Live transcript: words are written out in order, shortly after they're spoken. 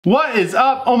What is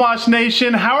up, Omaash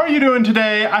Nation? How are you doing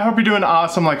today? I hope you're doing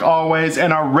awesome like always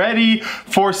and are ready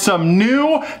for some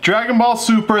new Dragon Ball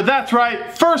Super. That's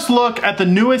right, first look at the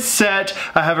newest set.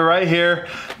 I have it right here.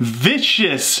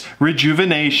 Vicious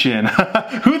Rejuvenation.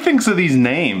 Who thinks of these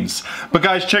names? But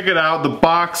guys, check it out. The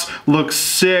box looks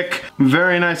sick.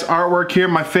 Very nice artwork here.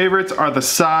 My favorites are the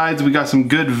sides. We got some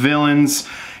good villains.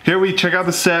 Here we check out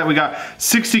the set. We got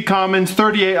 60 commons,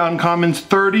 38 uncommons,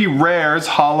 30 rares,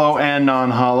 holo and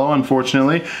non-holo,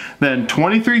 unfortunately. Then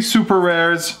 23 super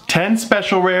rares, 10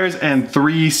 special rares, and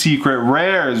 3 secret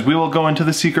rares. We will go into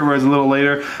the secret rares a little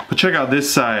later, but check out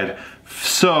this side.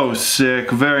 So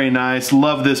sick, very nice,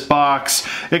 love this box.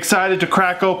 Excited to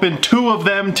crack open 2 of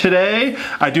them today.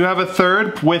 I do have a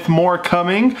third with more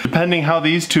coming. Depending how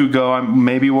these 2 go,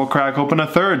 maybe we'll crack open a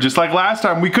third, just like last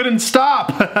time. We couldn't stop.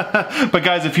 But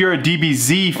guys, if you're a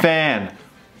DBZ fan,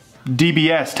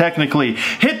 DBS technically,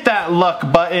 hit that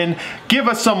luck button. Give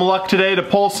us some luck today to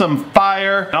pull some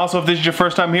fire. And also, if this is your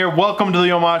first time here, welcome to the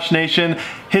Omaash Nation.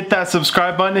 Hit that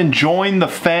subscribe button and join the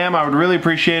fam. I would really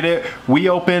appreciate it. We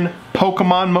open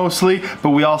Pokemon mostly, but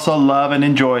we also love and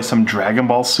enjoy some Dragon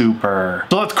Ball Super.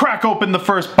 So let's crack open the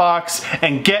first box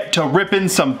and get to ripping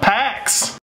some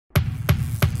packs.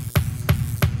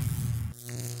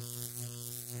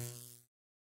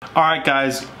 Alright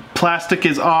guys, plastic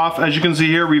is off. As you can see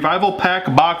here, Revival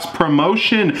Pack Box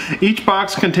Promotion. Each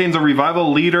box contains a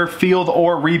Revival Leader, Field,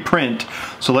 or reprint.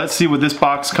 So let's see what this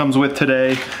box comes with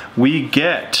today. We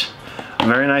get a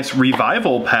very nice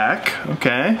Revival Pack.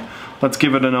 Okay, let's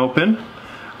give it an open.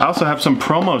 I also have some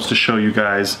promos to show you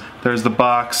guys. There's the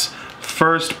box.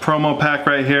 First promo pack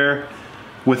right here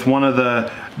with one of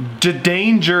the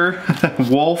Danger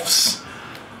Wolves.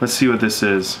 Let's see what this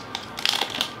is.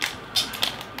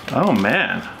 Oh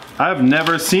man, I've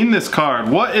never seen this card.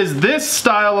 What is this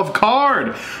style of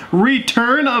card?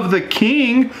 Return of the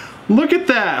King. Look at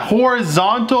that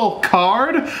horizontal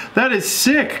card. That is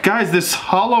sick. Guys, this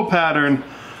holo pattern,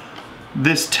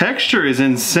 this texture is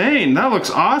insane. That looks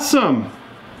awesome.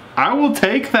 I will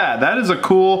take that. That is a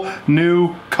cool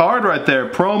new card right there.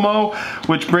 Promo,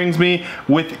 which brings me,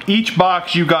 with each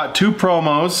box you got 2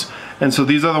 promos. And so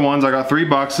these are the ones. I got 3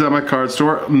 boxes at my card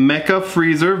store. Mecha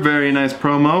Freezer, very nice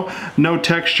promo. No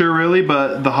texture really,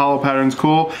 but the holo pattern's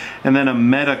cool. And then a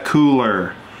Meta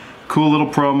Cooler. Cool little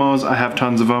promos. I have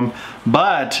tons of them.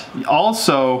 But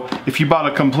also, if you bought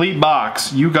a complete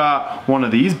box, you got one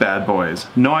of these bad boys.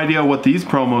 No idea what these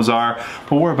promos are,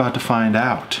 but we're about to find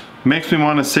out. Makes me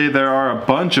want to say there are a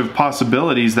bunch of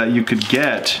possibilities that you could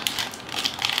get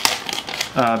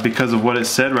because of what it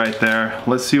said right there.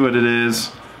 Let's see what it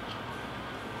is.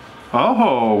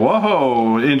 Oh,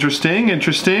 whoa, interesting,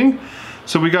 interesting.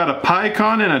 So we got a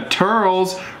Pycon and a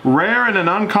Turles, rare and an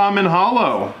uncommon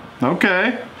holo.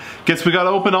 Okay, guess we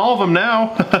gotta open all of them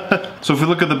now. So if we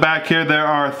look at the back here, there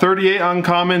are 38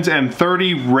 uncommons and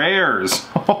 30 rares.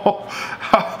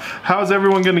 How's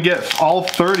everyone gonna get all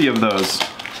 30 of those?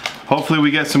 Hopefully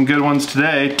we get some good ones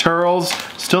today. Turles,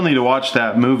 still need to watch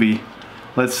that movie.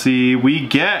 Let's see, we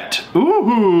get,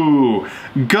 ooh,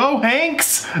 Go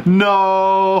Hanks?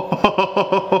 No,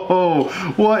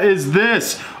 what is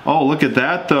this? Oh, look at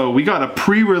that though. We got a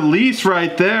pre-release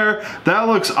right there. That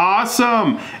looks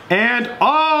awesome. And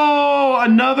oh,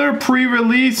 another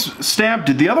pre-release stamp.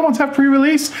 Did the other ones have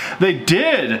pre-release? They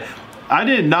did. I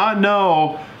did not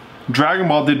know Dragon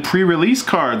Ball did pre-release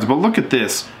cards, but look at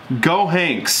this. Go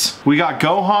Hanks. We got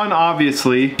Gohan,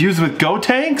 obviously. Used with Go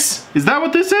Tanks? Is that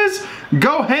what this is?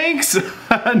 Go Hanks?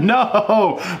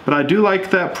 No, but I do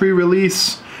like that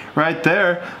pre-release right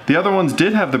there. The other ones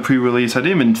did have the pre-release. I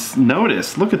didn't even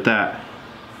notice. Look at that.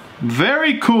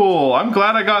 Very cool. I'm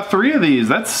glad I got 3 of these.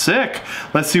 That's sick.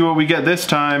 Let's see what we get this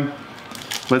time.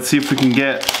 Let's see if we can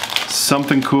get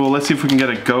something cool. Let's see if we can get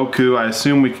a Goku. I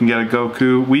assume we can get a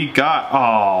Goku. We got,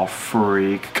 oh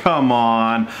freak, come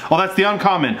on. Oh, that's the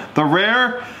uncommon. The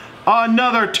rare,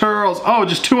 another Turles. Oh,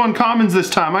 just 2 uncommons this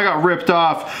time. I got ripped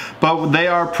off, but they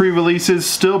are pre-releases,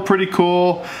 still pretty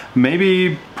cool.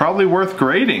 Maybe, probably worth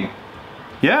grading.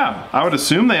 Yeah, I would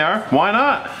assume they are. Why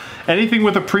not? Anything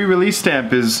with a pre-release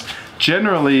stamp is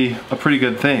generally a pretty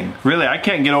good thing. Really, I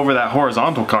can't get over that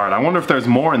horizontal card. I wonder if there's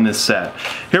more in this set.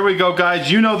 Here we go,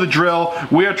 guys. You know the drill.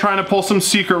 We are trying to pull some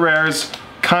secret rares.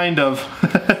 Kind of.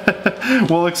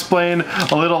 We'll explain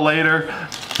a little later,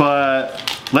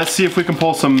 but let's see if we can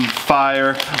pull some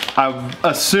fire. I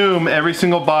assume every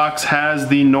single box has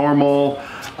the normal,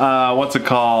 what's it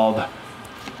called?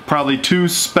 Probably 2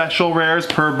 special rares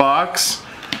per box.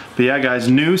 But yeah guys,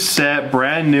 new set,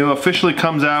 brand new, officially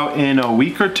comes out in a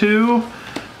week or 2.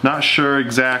 Not sure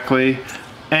exactly.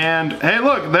 And hey,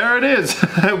 look, there it is.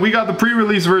 We got the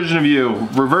pre-release version of you.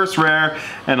 Reverse rare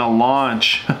and a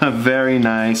launch. Very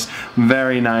nice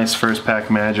first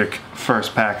pack magic.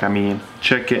 First pack, I mean.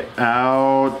 Check it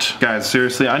out. Guys,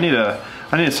 seriously, I need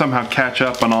to somehow catch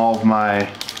up on all of my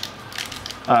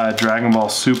Dragon Ball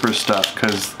Super stuff,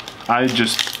 because I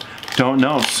just don't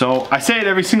know. So I say it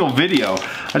every single video.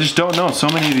 I just don't know so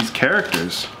many of these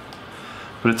characters.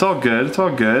 But it's all good, it's all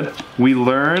good. We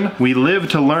learn, we live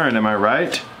to learn, am I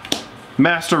right?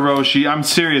 Master Roshi, I'm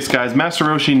serious guys, Master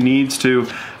Roshi needs to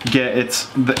get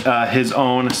his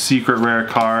own secret rare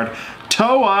card.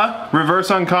 Toa, reverse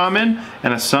uncommon,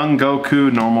 and a Son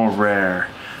Goku normal rare.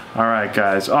 Alright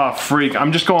guys, oh freak,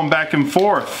 I'm just going back and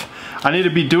forth. I need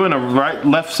to be doing a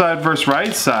left side versus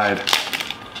right side.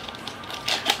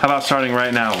 How about starting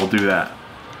right now, we'll do that.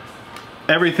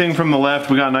 Everything from the left,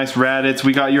 we got nice Raditz,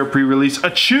 we got your pre-release,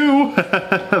 Achoo!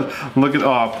 Look at,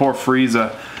 oh, poor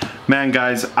Frieza. Man,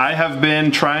 guys, I have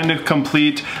been trying to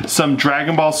complete some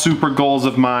Dragon Ball Super goals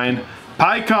of mine.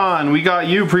 Pikkon, we got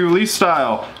you pre-release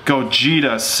style.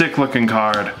 Gogeta, sick looking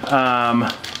card.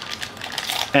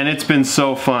 And it's been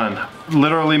so fun.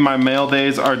 Literally, my mail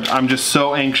days are, I'm just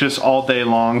so anxious all day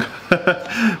long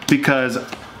because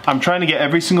I'm trying to get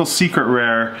every single secret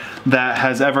rare that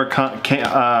has ever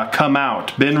come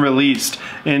out, been released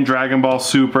in Dragon Ball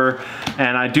Super,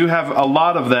 and I do have a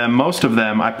lot of them, most of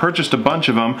them. I purchased a bunch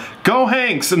of them. Go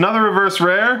Hanks, another reverse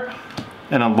rare,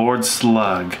 and a Lord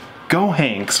Slug. Go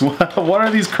Hanks. What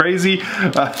are these crazy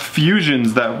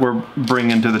fusions that we're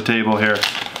bringing to the table here?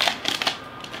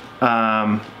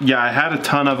 Yeah, I had a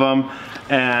ton of them,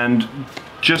 and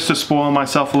just to spoil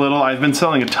myself a little, I've been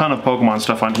selling a ton of Pokemon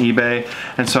stuff on eBay,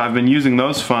 and so I've been using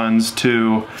those funds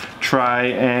to try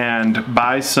and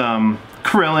buy some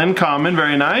Krillin common,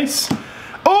 very nice.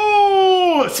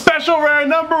 Oh, special rare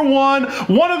number one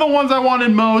of the ones I wanted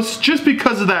most, just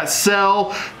because of that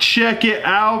Cell. Check it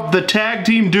out, the tag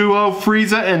team duo,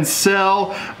 Frieza and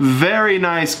Cell. Very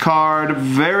nice card,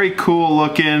 very cool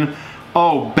looking.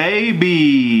 Oh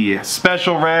baby,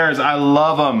 special rares, I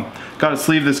love them. Gotta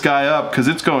sleeve this guy up because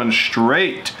it's going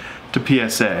straight to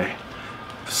PSA.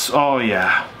 Oh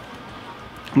yeah.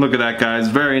 Look at that guys,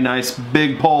 very nice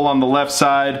big pull on the left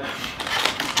side.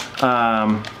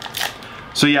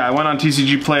 So yeah, I went on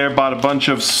TCG Player, bought a bunch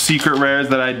of secret rares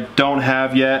that I don't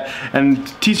have yet. And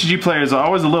TCG Player is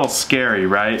always a little scary,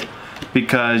 right?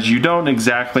 Because you don't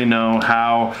exactly know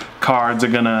how cards are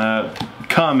gonna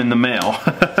come in the mail.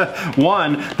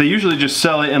 One, they usually just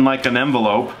sell it in like an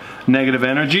envelope. Negative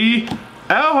energy.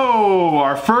 Oh,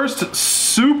 our first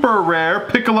super rare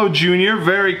Piccolo Jr.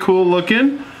 Very cool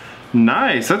looking.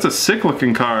 Nice, that's a sick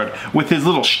looking card with his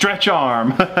little stretch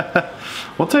arm.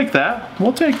 We'll take that,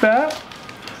 we'll take that.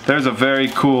 There's a very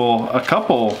cool, a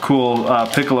couple cool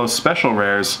Piccolo special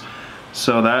rares.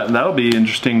 So that'll be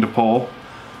interesting to pull.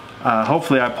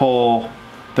 Hopefully I pull,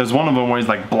 there's one of them where he's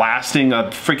like blasting a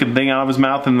freaking thing out of his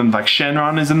mouth and then like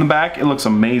Shenron is in the back. It looks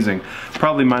amazing.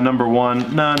 Probably my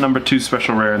number 2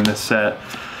 special rare in this set.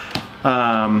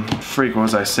 Freak, what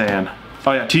was I saying?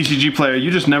 Oh yeah, TCG Player,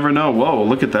 you just never know. Whoa,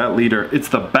 look at that leader. It's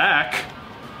the back.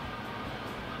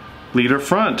 Leader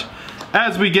front.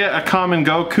 As we get a common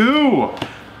Goku.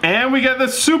 And we get the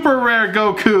super rare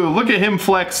Goku. Look at him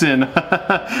flexing.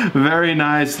 Very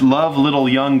nice. Love little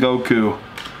young Goku.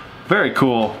 Very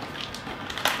cool.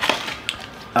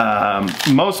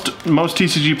 Most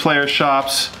TCG Player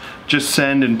shops just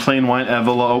send in plain white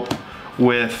envelope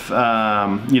with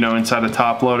you know, inside a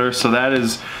top loader, so that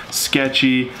is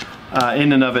sketchy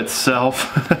in and of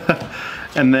itself.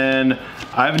 And then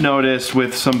I've noticed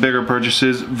with some bigger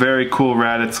purchases, very cool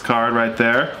Raditz card right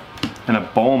there, and a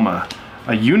Bulma,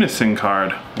 a Unison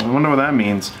card. I wonder what that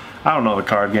means. I don't know the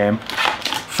card game.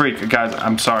 Freak, guys,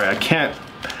 I'm sorry, I can't.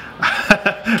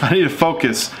 I need to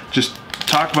focus. Just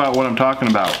talk about what I'm talking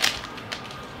about.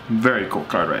 Very cool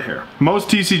card right here. Most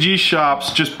TCG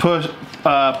shops just put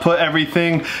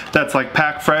everything that's like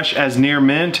pack fresh as near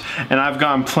mint, and I've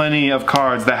gotten plenty of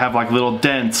cards that have like little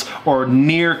dents or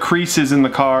near creases in the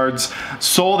cards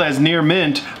sold as near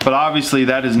mint, but obviously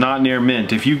that is not near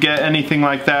mint. If you get anything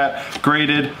like that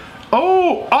graded,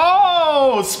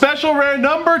 oh, special rare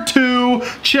number 2.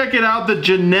 Check it out, the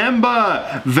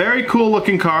Janemba. Very cool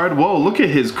looking card. Whoa, look at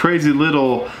his crazy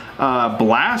little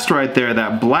blast right there,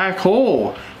 that black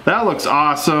hole. That looks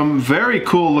awesome. Very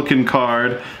cool looking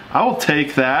card. I will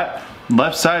take that.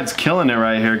 Left side's killing it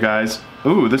right here, guys.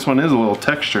 Ooh, this one is a little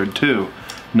textured too.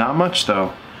 Not much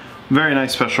though. Very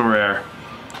nice special rare.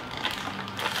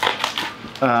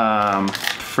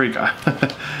 Freak.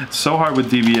 It's so hard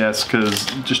with DBS because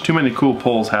just too many cool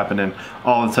pulls happening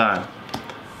all the time.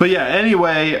 But yeah,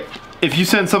 anyway, if you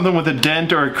send something with a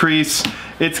dent or a crease,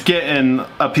 it's getting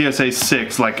a PSA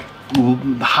 6, like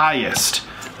highest.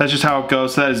 That's just how it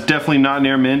goes. So that is definitely not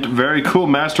near mint. Very cool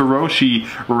Master Roshi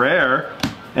rare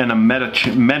and a Med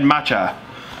Matcha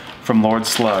from Lord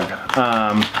Slug.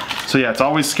 So yeah, it's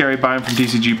always scary buying from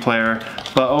TCG Player,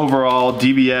 but overall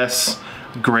DBS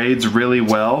grades really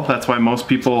well. That's why most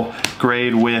people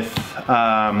grade with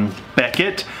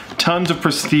Beckett. Tons of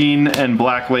pristine and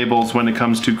black labels when it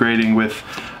comes to grading with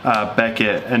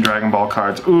Beckett and Dragon Ball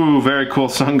cards. Ooh, very cool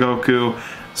Son Goku.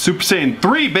 Super Saiyan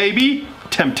 3, baby!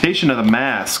 Temptation of the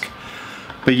Mask.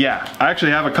 But yeah, I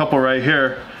actually have a couple right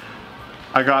here.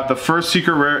 I got the first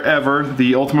secret rare ever,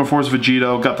 the Ultimate Force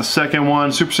Vegito. Got the second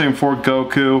one, Super Saiyan 4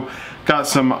 Goku. Got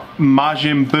some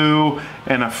Majin Buu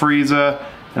and a Frieza.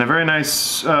 And a very nice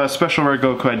special rare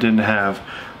Goku I didn't have.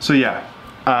 So yeah,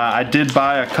 I did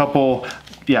buy a couple,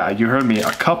 yeah, you heard me,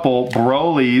 a couple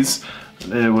Broly's.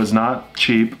 It was not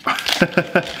cheap.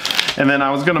 And then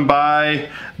I was gonna buy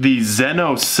the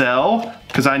Zeno Cell,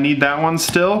 because I need that one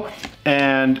still.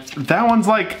 And that one's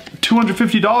like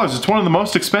 $250. It's one of the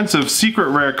most expensive secret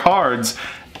rare cards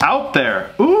out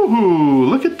there. Ooh,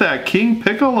 look at that, King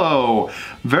Piccolo.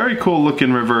 Very cool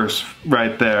looking reverse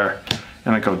right there.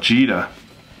 And a Gogeta.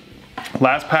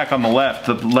 Last pack on the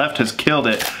left has killed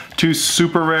it. 2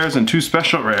 super rares and 2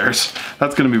 special rares.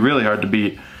 That's gonna be really hard to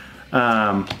beat.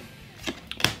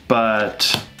 But,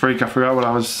 freak, I forgot what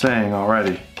I was saying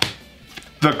already.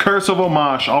 The Curse of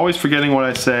Omaash, always forgetting what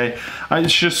I say.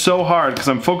 It's just so hard because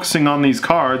I'm focusing on these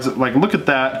cards. Like, look at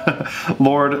that.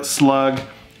 Lord Slug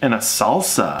and a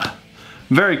Salsa.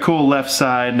 Very cool left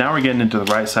side. Now we're getting into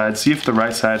the right side. See if the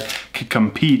right side can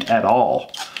compete at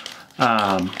all.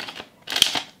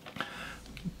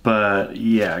 But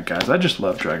yeah, guys, I just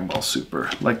love Dragon Ball Super.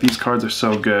 Like, these cards are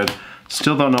so good.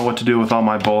 Still don't know what to do with all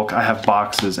my bulk. I have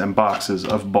boxes and boxes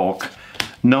of bulk.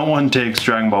 No one takes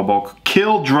Dragon Ball bulk.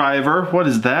 Kill Driver, what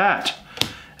is that?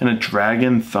 And a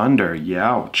Dragon Thunder,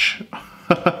 youch.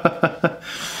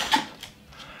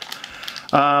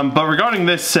 But regarding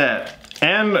this set,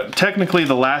 and technically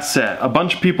the last set, a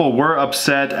bunch of people were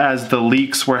upset as the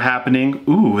leaks were happening.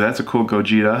 Ooh, that's a cool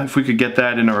Gogeta. If we could get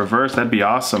that in a reverse, that'd be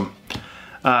awesome.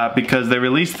 Because they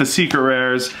released the secret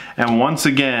rares, and once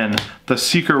again, the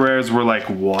secret rares were like,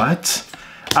 what?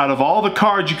 Out of all the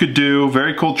cards you could do,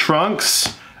 very cool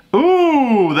Trunks.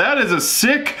 Ooh, that is a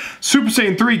sick Super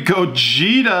Saiyan 3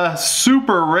 Gogeta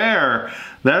super rare.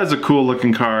 That is a cool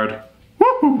looking card.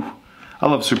 Woohoo! I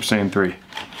love Super Saiyan 3.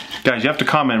 Guys, you have to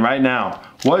comment right now.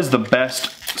 What is the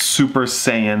best Super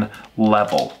Saiyan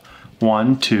level?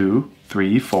 1, 2,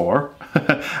 3, 4.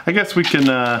 I guess we can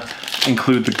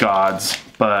include the gods,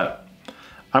 but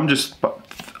I'm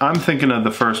thinking of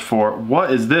the first 4.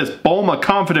 What is this? Bulma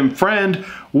Confident Friend.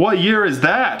 What year is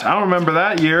that? I don't remember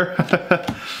that year.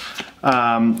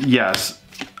 Yes.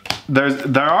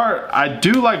 I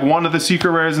do like one of the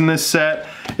secret rares in this set.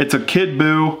 It's a Kid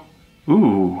Buu.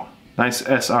 Ooh, nice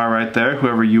SR right there,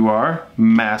 whoever you are.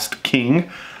 Masked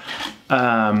King.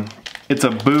 It's a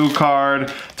Buu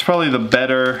card. It's probably the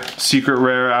better secret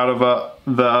rare out of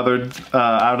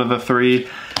the 3.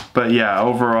 But yeah,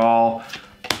 overall,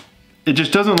 it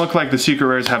just doesn't look like the secret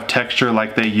rares have texture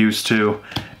like they used to.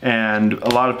 And a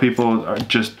lot of people are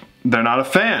just, they're not a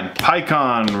fan.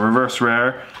 Pycon, reverse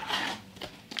rare.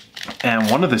 And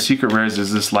one of the secret rares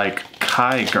is this like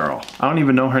Kai girl. I don't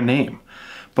even know her name.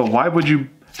 But why would you,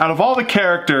 out of all the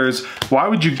characters, why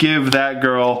would you give that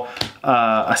girl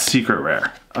a secret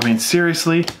rare? I mean,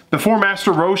 seriously? Before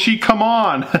Master Roshi? Come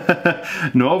on!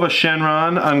 Nova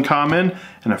Shenron, uncommon,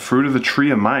 and a Fruit of the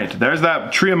Tree of Might. There's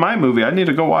that Tree of Might movie. I need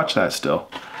to go watch that still.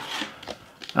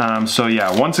 So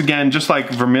yeah, once again, just like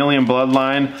Vermilion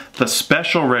Bloodline, the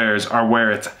special rares are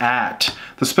where it's at.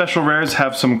 The special rares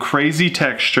have some crazy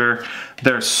texture.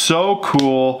 They're so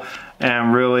cool,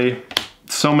 and really,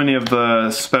 so many of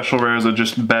the special rares are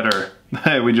just better.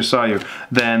 Hey, we just saw you.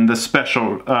 Than the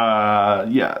special rares.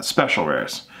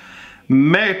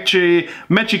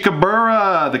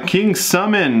 Mechikabura, the King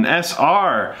Summon,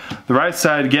 SR. The right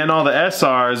side getting all the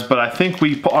SRs, but I think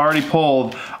we already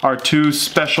pulled our 2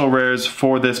 special rares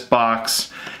for this box.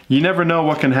 You never know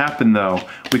what can happen though.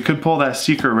 We could pull that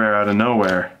secret rare out of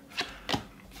nowhere.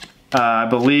 I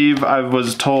believe I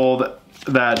was told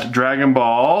that Dragon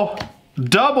Ball,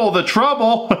 double the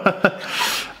trouble!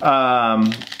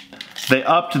 They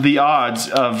upped the odds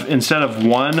of, instead of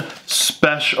 1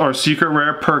 special or secret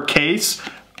rare per case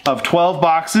of 12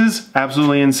 boxes,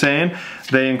 absolutely insane,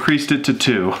 they increased it to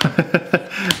 2.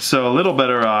 So a little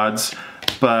better odds,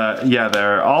 but yeah,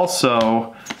 they're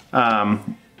also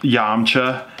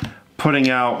Yamcha putting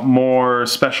out more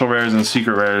special rares and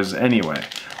secret rares anyway.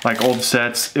 Like old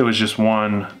sets, it was just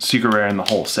one secret rare in the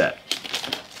whole set.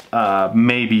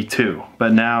 Maybe two,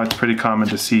 but now it's pretty common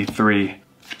to see 3.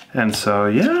 And so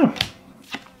yeah,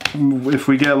 if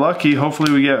we get lucky,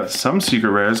 hopefully we get some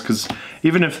secret rares, because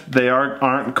even if they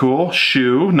aren't cool,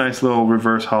 Shoe, nice little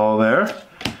reverse holo there,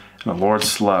 and a Lord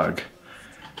Slug.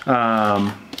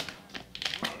 I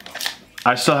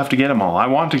still have to get them all. I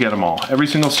want to get them all. Every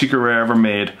single secret rare ever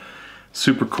made,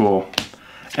 super cool.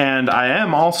 And I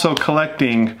am also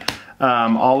collecting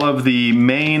all of the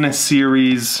main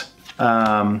series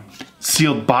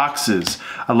sealed boxes.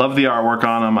 I love the artwork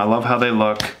on them. I love how they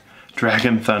look.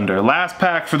 Dragon Thunder. Last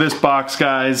pack for this box,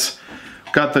 guys.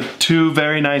 Got the 2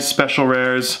 very nice special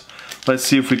rares. Let's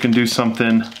see if we can do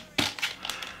something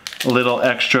a little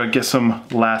extra. Get some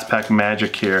last pack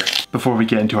magic here before we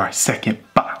get into our second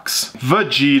box.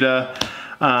 Vegeta.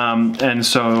 And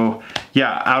so,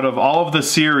 yeah, out of all of the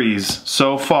series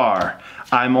so far,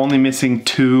 I'm only missing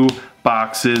 2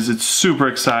 boxes. It's super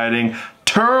exciting.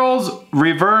 Turles,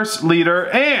 reverse leader,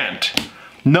 and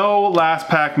no last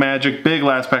pack magic. Big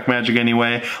last pack magic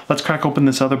anyway. Let's crack open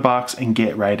this other box and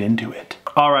get right into it.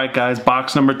 All right, guys,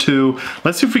 box number 2.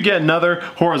 Let's see if we get another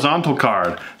horizontal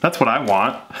card. That's what I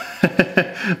want.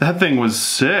 That thing was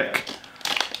sick.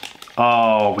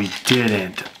 Oh, we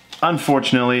didn't,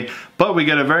 unfortunately, but we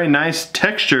get a very nice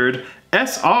textured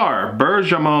SR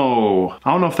Bergamo. I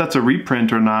don't know if that's a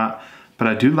reprint or not, but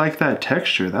I do like that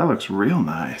texture. That looks real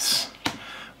nice.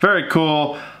 Very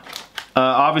cool.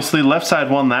 Obviously, left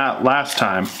side won that last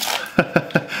time.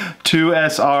 2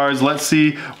 SRs. Let's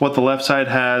see what the left side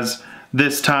has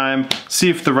this time. See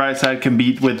if the right side can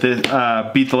beat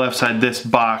the left side this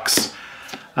box.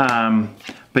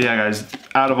 But yeah, guys,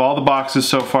 out of all the boxes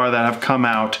so far that have come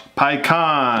out,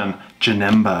 Pycon,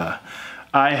 Janemba.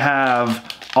 I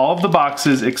have all of the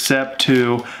boxes except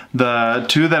 2. The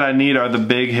 2 that I need are the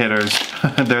big hitters.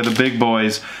 They're the big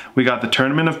boys. We got the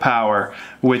Tournament of Power,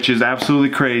 which is absolutely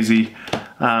crazy.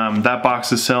 That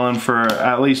box is selling for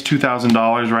at least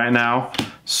 $2,000 right now.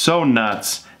 So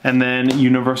nuts. And then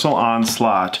Universal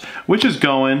Onslaught, which is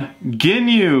going.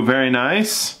 Ginyu, very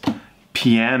nice.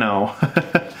 Piano.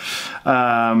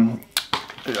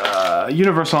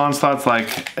 Universal Onslaught's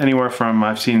like anywhere from,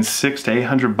 I've seen, $600 to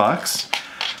 $800.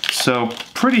 So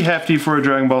pretty hefty for a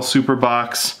Dragon Ball Super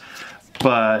box.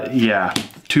 But yeah,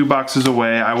 2 boxes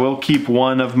away. I will keep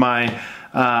one of my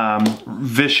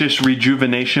Vicious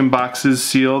Rejuvenation boxes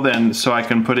sealed, and so I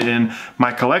can put it in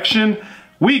my collection.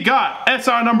 We got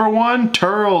SR number 1,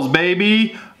 Turles,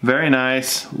 baby. Very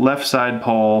nice. Left side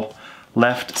pole.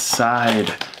 Left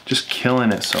side. Just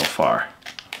killing it so far.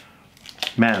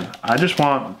 Man, I just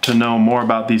want to know more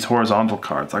about these horizontal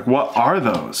cards. Like, what are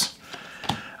those?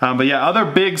 But yeah, other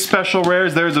big special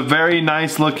rares. There's a very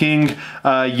nice looking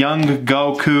young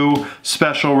Goku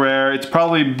special rare. It's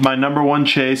probably my number 1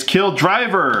 chase. Kill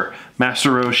Driver, Master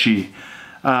Roshi.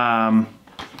 I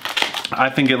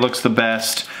think it looks the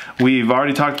best. We've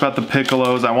already talked about the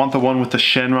Piccolos. I want the one with the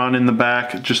Shenron in the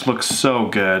back. It just looks so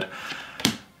good.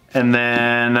 And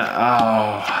then,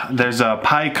 oh, there's a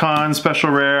Pycon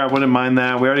special rare. I wouldn't mind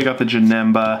that. We already got the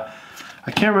Janemba.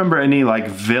 I can't remember any like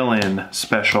villain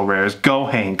special rares.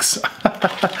 Gohanks.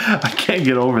 I can't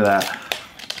get over that.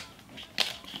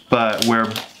 But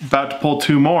we're about to pull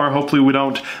 2 more. Hopefully we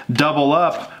don't double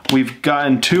up. We've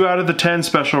gotten 2 out of the 10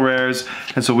 special rares,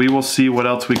 and so we will see what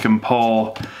else we can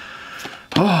pull.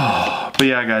 Oh, but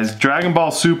yeah, guys, Dragon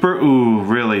Ball Super. Ooh,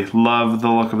 really love the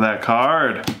look of that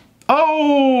card.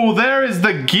 Oh, there is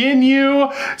the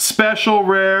Ginyu special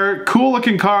rare. Cool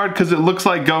looking card because it looks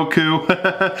like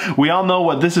Goku. We all know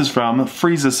what this is from,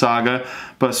 Frieza Saga,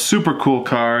 but super cool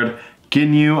card.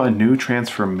 Ginyu, a new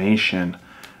transformation.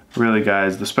 Really,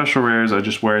 guys, the special rares are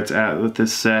just where it's at with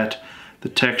this set. The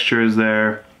texture is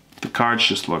there. The cards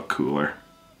just look cooler,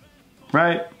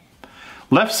 right?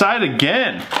 Left side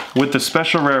again with the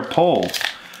special rare pull.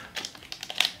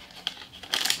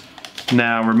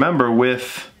 Now remember,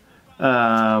 with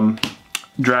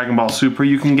Dragon Ball Super,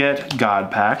 you can get God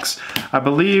packs. I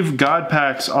believe God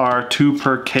packs are 2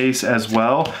 per case as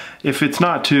well. If it's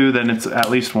not 2, then it's at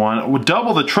least 1. We'll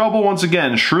double the trouble once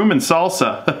again. Shroom and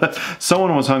Salsa.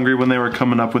 Someone was hungry when they were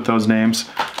coming up with those names.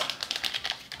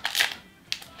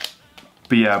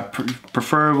 But yeah,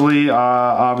 preferably,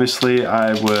 obviously,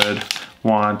 I would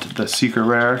want the secret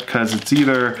rare, because it's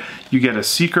either you get a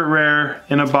secret rare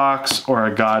in a box or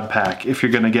a God pack if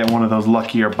you're gonna get one of those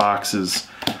luckier boxes.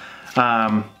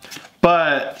 But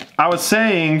I was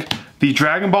saying the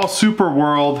Dragon Ball Super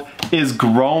world is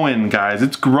growing, guys.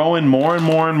 It's growing more and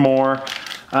more and more.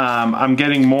 I'm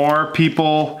getting more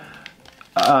people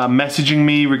messaging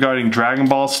me regarding Dragon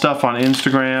Ball stuff on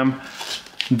Instagram.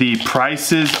 the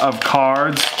prices of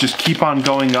cards just keep on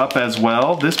going up as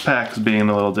well. This pack is being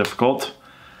a little difficult.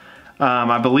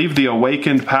 I believe the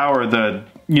Awakened Power, the,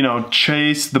 you know,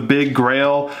 Chase, the big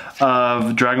grail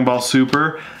of Dragon Ball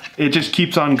Super, it just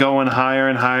keeps on going higher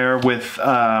and higher with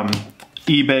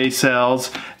eBay sales.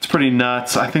 It's pretty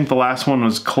nuts. I think the last one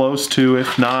was close to,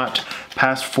 if not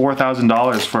past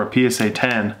 $4,000 for a PSA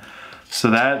 10.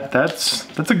 So that's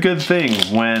a good thing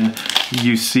when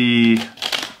you see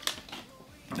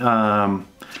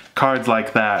cards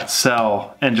like that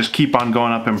sell and just keep on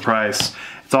going up in price.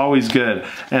 It's always good.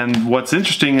 And what's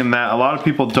interesting in that a lot of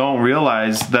people don't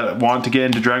realize that want to get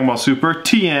into Dragon Ball Super.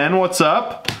 TN, what's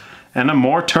up? And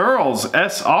more Turtles,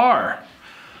 SR.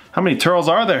 How many Turtles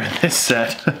are there in this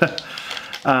set?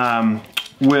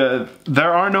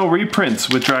 There are no reprints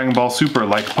with Dragon Ball Super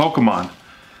like Pokemon.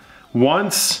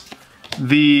 Once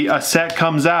a set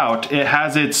comes out, it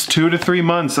has its 2 to 3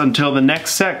 months until the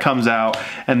next set comes out,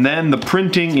 and then the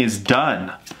printing is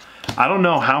done. I don't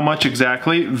know how much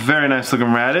exactly. Very nice looking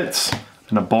Raditz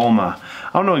and a Bulma.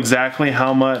 I don't know exactly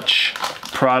how much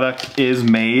product is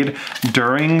made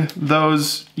during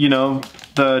those, you know,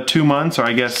 the 2 months, or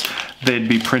I guess they'd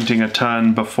be printing a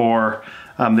ton before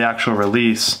the actual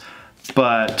release.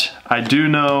 But I do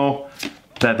know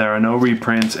that there are no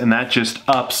reprints, and that just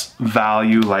ups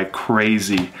value like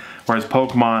crazy. Whereas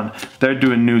Pokemon, they're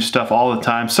doing new stuff all the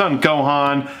time. Son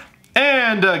Gohan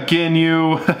and a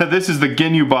Ginyu. This is the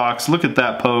Ginyu box. Look at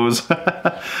that pose.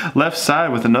 Left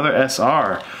side with another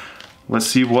SR. Let's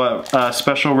see what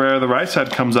special rare the right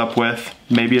side comes up with.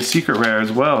 Maybe a secret rare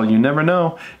as well. You never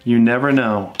know. You never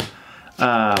know.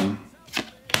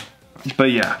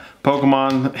 But yeah,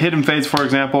 Pokemon Hidden Fates, for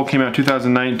example, came out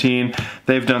 2019.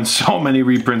 They've done so many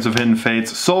reprints of Hidden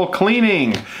Fates. Soul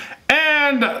Cleaning.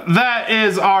 And that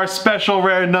is our special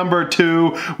rare number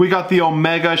 2. We got the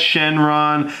Omega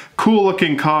Shenron. Cool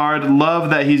looking card. Love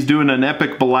that he's doing an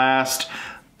epic blast.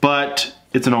 But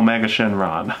it's an Omega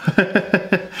Shenron.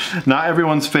 Not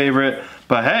everyone's favorite,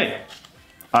 but hey,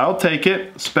 I'll take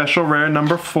it. Special rare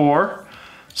number 4.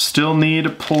 Still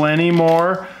need plenty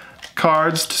more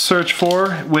cards to search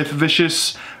for with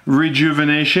Vicious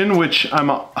Rejuvenation, which I'm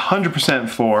 100%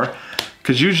 for.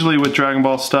 Because usually with Dragon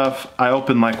Ball stuff, I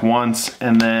open like once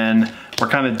and then we're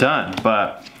kind of done.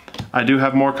 But I do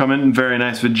have more coming. Very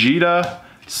nice Vegeta,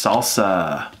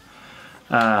 Salsa.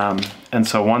 And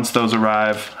so once those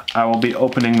arrive, I will be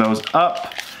opening those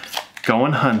up,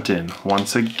 going hunting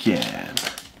once again.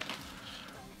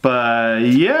 But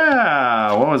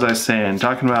yeah, what was I saying?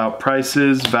 Talking about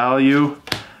prices, value.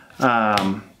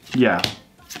 Yeah,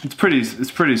 it's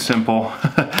pretty simple.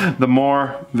 The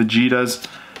more Vegetas.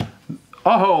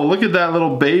 Oh, look at that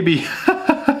little baby.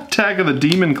 Tag of the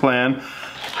Demon Clan.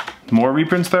 The more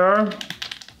reprints there are,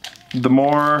 the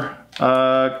more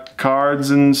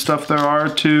cards and stuff there are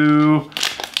to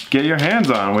get your hands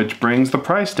on, which brings the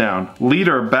price down.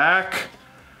 Leader back.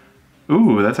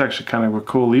 Ooh, that's actually kind of a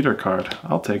cool leader card.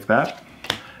 I'll take that.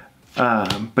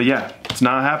 But yeah, it's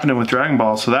not happening with Dragon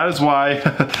Ball, so that is why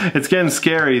it's getting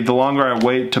scary the longer I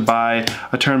wait to buy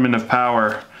a Tournament of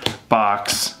Power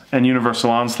box and Universal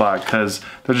Onslaught, because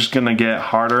they're just gonna get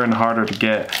harder and harder to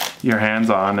get your hands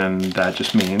on, and that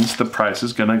just means the price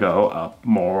is gonna go up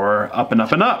more, up and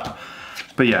up and up.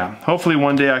 But yeah, hopefully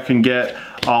one day I can get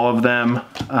all of them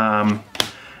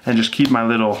and just keep my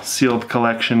little sealed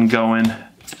collection going.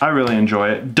 I really enjoy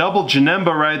it. Double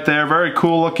Janemba right there, very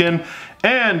cool looking.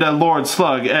 And a Lord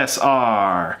Slug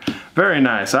SR. Very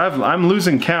nice. I'm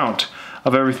losing count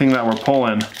of everything that we're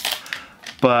pulling.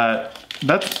 But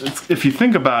if you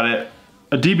think about it,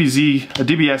 a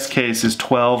DBS case is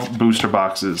 12 booster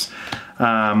boxes.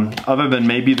 Other than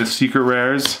maybe the secret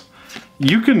rares,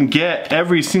 you can get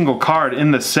every single card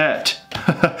in the set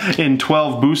in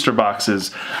 12 booster boxes.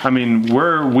 I mean,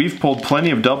 we've pulled plenty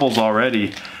of doubles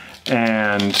already,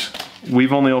 and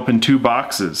we've only opened 2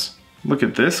 boxes. Look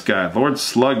at this guy, Lord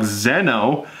Slug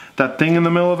Zeno. That thing in the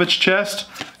middle of its chest.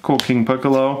 Cool King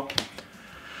Piccolo.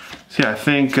 So yeah, I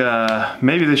think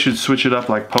maybe they should switch it up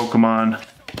like Pokemon.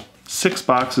 6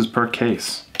 boxes per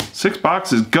case. 6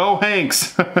 boxes, go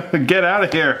Hanks! Get out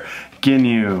of here,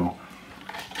 Ginyu.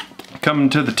 Coming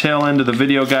to the tail end of the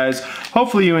video, guys.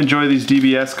 Hopefully you enjoy these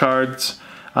DBS cards.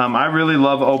 I really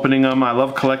love opening them. I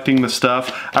love collecting the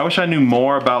stuff. I wish I knew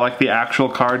more about like the actual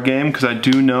card game, because I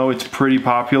do know it's pretty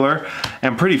popular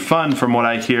and pretty fun from what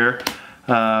I hear.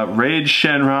 Rage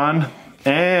Shenron,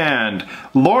 And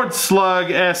Lord Slug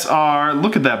SR,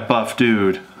 look at that buff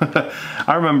dude.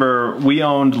 I remember we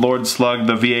owned Lord Slug,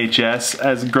 the VHS,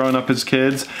 as growing up as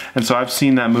kids, and so I've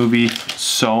seen that movie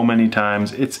so many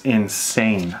times. It's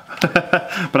insane.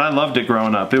 But I loved it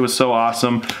growing up. It was so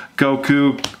awesome.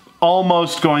 Goku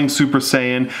almost going Super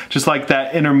Saiyan, just like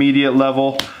that intermediate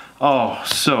level. Oh,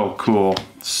 so cool.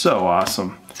 So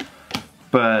awesome.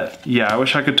 But yeah, I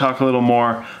wish I could talk a little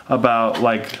more about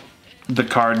like the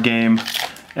card game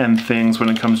and things when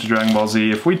it comes to Dragon Ball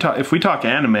Z. If we talk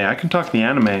anime, I can talk the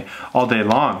anime all day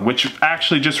long, which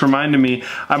actually just reminded me,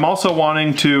 I'm also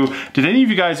wanting to, did any of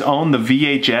you guys own the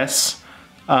VHS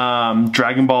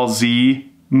Dragon Ball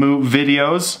Z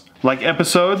videos, like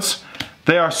episodes?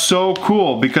 They are so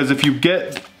cool because if you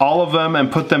get all of them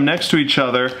and put them next to each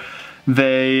other,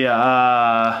 they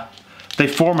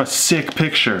form a sick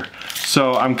picture.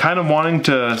 So I'm kind of wanting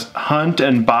to hunt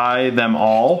and buy them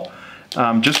all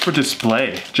just for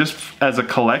display, just as a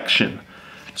collection.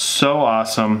 So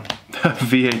awesome.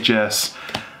 VHS.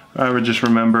 I would just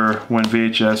remember when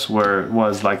VHS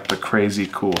was like the crazy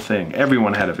cool thing.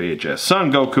 Everyone had a VHS.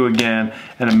 Son Goku again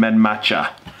and a Med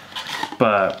Matcha.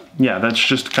 But yeah, that's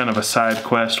just kind of a side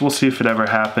quest. We'll see if it ever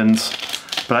happens.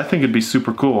 But I think it'd be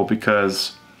super cool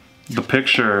because the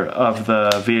picture of the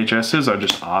VHSs are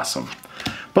just awesome.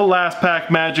 But last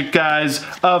pack magic, guys,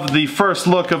 of the first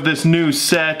look of this new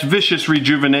set, Vicious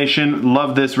Rejuvenation.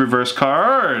 Love this reverse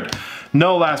card.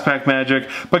 No last pack magic.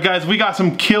 But guys, we got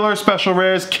some killer special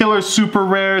rares, killer super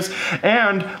rares,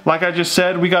 and like I just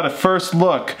said, we got a first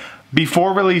look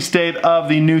before release date of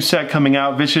the new set coming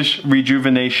out, Vicious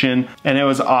Rejuvenation, and it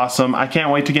was awesome. I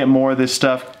can't wait to get more of this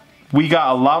stuff. We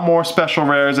got a lot more special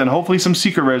rares and hopefully some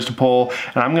secret rares to pull,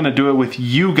 and I'm gonna do it with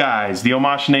you guys, the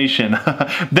Omaash Nation.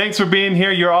 Thanks for being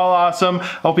here, you're all awesome.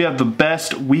 Hope you have the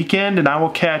best weekend, and I will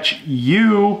catch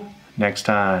you next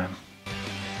time.